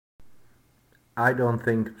I don't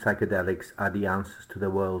think psychedelics are the answers to the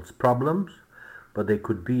world's problems, but they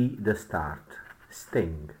could be the start.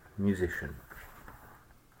 Sting, musician.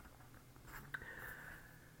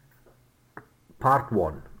 Part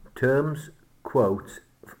 1. Terms, quotes,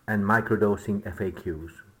 and microdosing FAQs.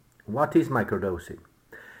 What is microdosing?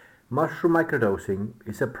 Mushroom microdosing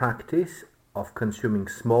is a practice of consuming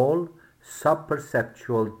small,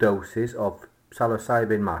 subperceptual doses of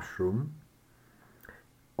psilocybin mushroom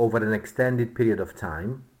over an extended period of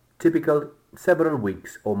time, typical several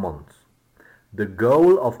weeks or months. The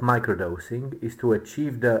goal of microdosing is to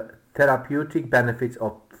achieve the therapeutic benefits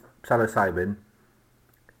of psilocybin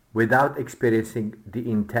without experiencing the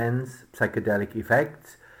intense psychedelic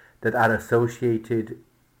effects that are associated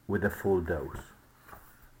with a full dose.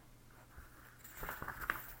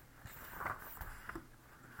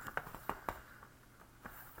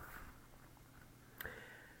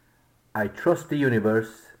 I trust the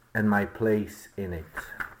universe and my place in it.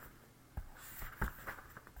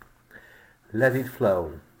 Let it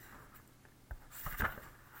flow.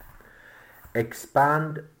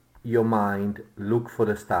 Expand your mind, look for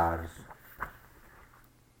the stars.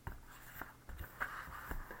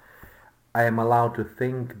 I am allowed to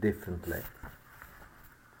think differently.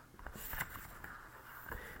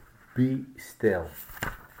 Be still.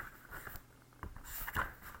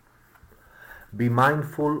 Be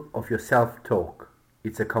mindful of your self-talk.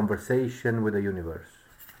 It's a conversation with the universe.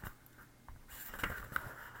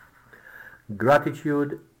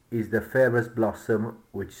 Gratitude is the fairest blossom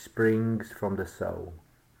which springs from the soul.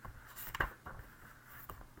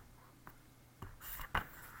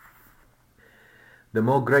 The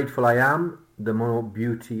more grateful I am, the more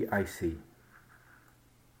beauty I see.